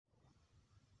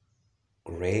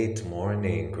Great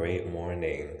morning, great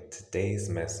morning. Today's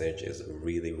message is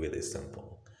really, really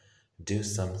simple. Do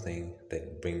something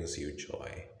that brings you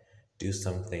joy. Do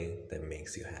something that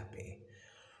makes you happy.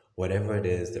 Whatever it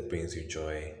is that brings you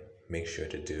joy, make sure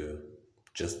to do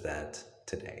just that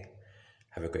today.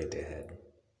 Have a great day ahead.